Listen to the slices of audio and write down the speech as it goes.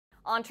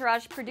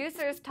Entourage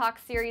producers talk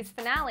series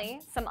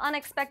finale, some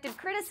unexpected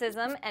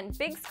criticism, and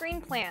big screen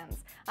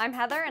plans. I'm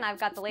Heather, and I've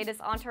got the latest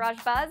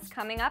Entourage buzz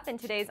coming up in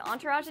today's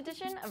Entourage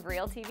edition of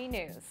Real TV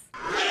News.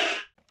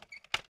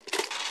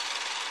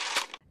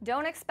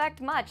 Don't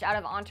expect much out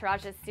of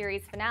Entourage's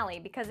series finale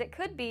because it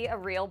could be a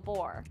real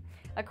bore.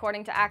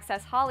 According to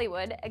Access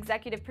Hollywood,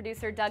 executive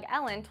producer Dough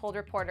Ellin told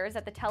reporters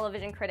at the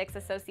Television Critics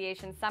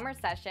Association summer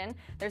session,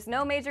 "There's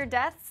no major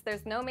deaths,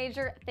 there's no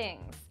major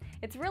things.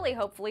 It's really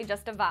hopefully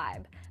just a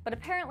vibe." But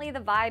apparently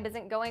the vibe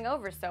isn't going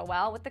over so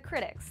well with the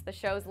critics. The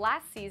show's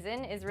last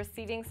season is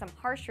receiving some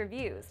harsh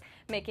reviews,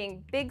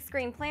 making big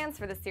screen plans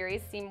for the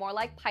series seem more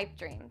like pipe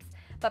dreams.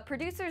 But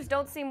producers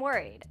don't seem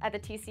worried. At the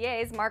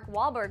TCAs, Mark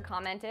Whalberg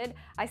commented,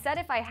 "I said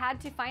if I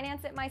had to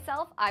finance it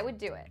myself, I would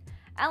do it."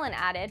 Ellin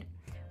added,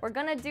 "We're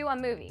gonna do a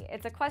movie.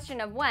 It's a question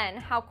of when,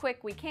 how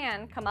quick we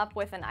can come up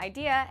with an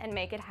idea and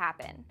make it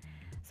happen."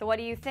 So what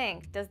do you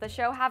think? Does the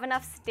show have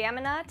enough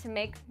stamina to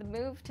make the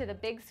move to the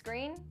big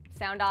screen?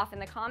 Sound off in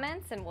the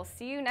comments, and we'll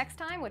see you next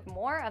time with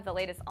more of the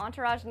latest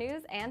Entourage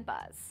news and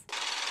buzz.